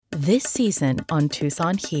This season on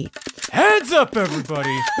Tucson Heat. Hands up,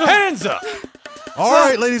 everybody! Hands up! All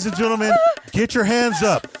right, ladies and gentlemen, get your hands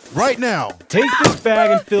up right now. Take this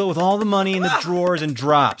bag and fill it with all the money in the drawers and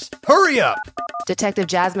drops. Hurry up! Detective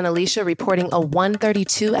Jasmine Alicia reporting a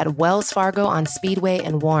 132 at Wells Fargo on Speedway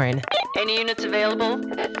and Warren. Any units available?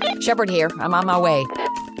 Shepard here. I'm on my way.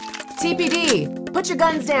 TPD, put your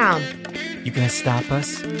guns down. You gonna stop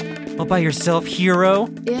us? All by yourself, hero?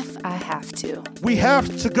 If I have to. We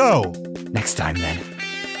have to go. Next time, then.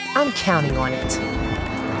 I'm counting on it.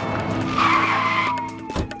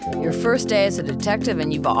 Your first day as a detective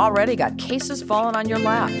and you've already got cases falling on your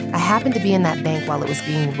lap. I happened to be in that bank while it was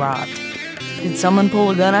being robbed. Did someone pull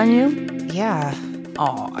a gun on you? Yeah.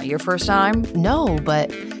 Aw, your first time? No, but...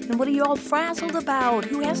 Then what are you all frazzled about?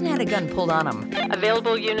 Who hasn't had a gun pulled on them?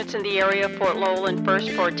 Available units in the area, Fort Lowell and First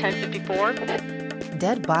for 1054.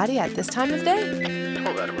 Dead body at this time of day?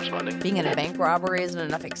 12 Adam responding. Being in a bank robbery isn't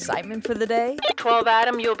enough excitement for the day? 12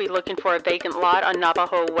 Adam, you'll be looking for a vacant lot on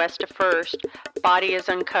Navajo west of First. Body is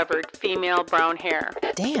uncovered. Female, brown hair.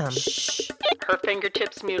 Damn. Shh. Her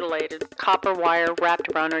fingertips mutilated. Copper wire wrapped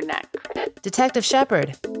around her neck. Detective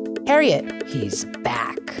Shepard. Harriet. He's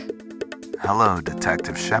back. Hello,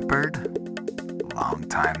 Detective Shepard. Long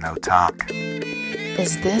time no talk.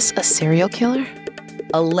 Is this a serial killer?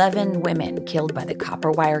 11 women killed by the copper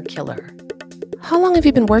wire killer. How long have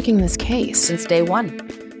you been working this case? Since day one.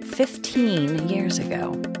 15 years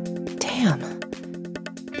ago. Damn.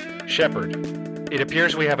 Shepard, it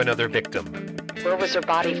appears we have another victim. Where was her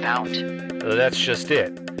body found? That's just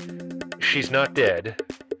it. She's not dead.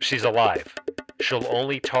 She's alive. She'll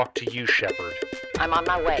only talk to you, Shepard. I'm on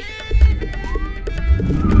my way.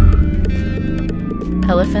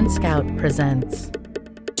 Elephant Scout presents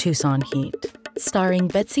Tucson Heat, starring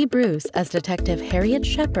Betsy Bruce as Detective Harriet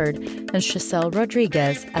Shepard and Giselle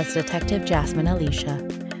Rodriguez as Detective Jasmine Alicia.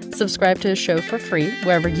 Subscribe to the show for free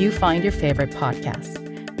wherever you find your favorite podcasts.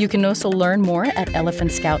 You can also learn more at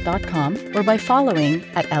elephantscout.com or by following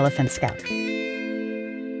 @Elephant Scout.